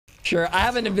Sure, I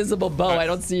have an invisible bow. I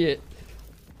don't see it.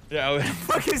 Yeah.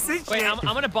 Wait, I'm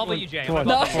gonna bubble you, Jay. Come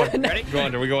on. Ready? Go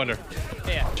under. We go under.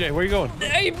 Yeah. Jay, where are you going?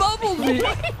 He bubbled me.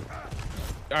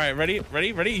 All right, ready?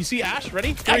 You see Ash?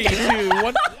 Ready? 3, 2,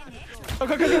 1. Go.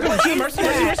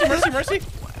 Mercy.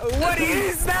 What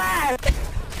is that?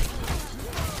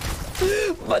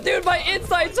 But dude, my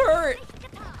insides hurt.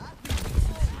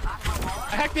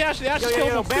 I hacked the Ash. The Ash is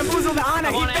killed him. Bamboozle the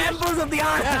Ana. He bamboozled the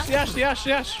Ana. The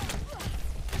Ash.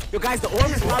 Yo, guys, the orb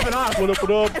is popping off. What up?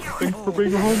 Thanks for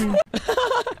being a homie.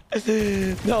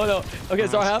 No. Okay,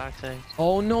 sorry.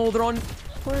 Oh no, they're on.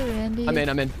 Poor Randy. I'm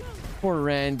in. Poor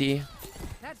Randy.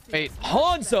 Wait,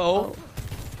 Hanzo.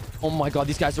 Oh my god,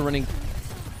 these guys are running.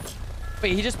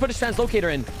 Wait, he just put his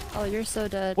translocator in. Oh, you're so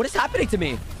dead. What is happening to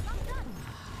me?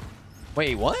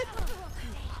 Wait, what?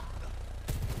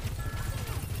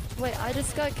 Wait, I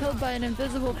just got killed by an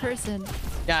invisible person.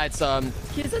 Yeah, it's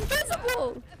He's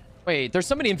invisible. Wait, there's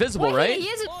somebody invisible, Wait, right? he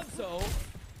is. Hanzo.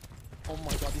 Oh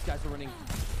my god, these guys are running.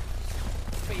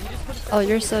 Wait, he just put his Oh,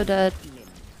 you're so dead.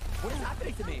 What is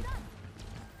happening to me?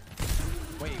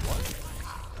 Wait, what?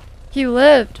 He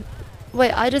lived.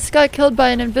 Wait, I just got killed by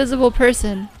an invisible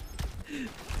person.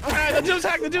 Alright, the dude's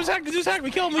hacked. We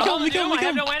kill him. I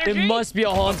have no energy. It must be a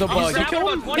Hanzo bug.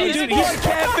 Dude, he's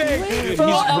camping. He's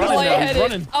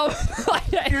running.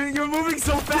 You're moving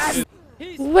so fast.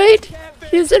 Wait,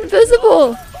 he's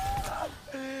invisible.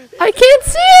 I can't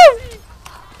see him.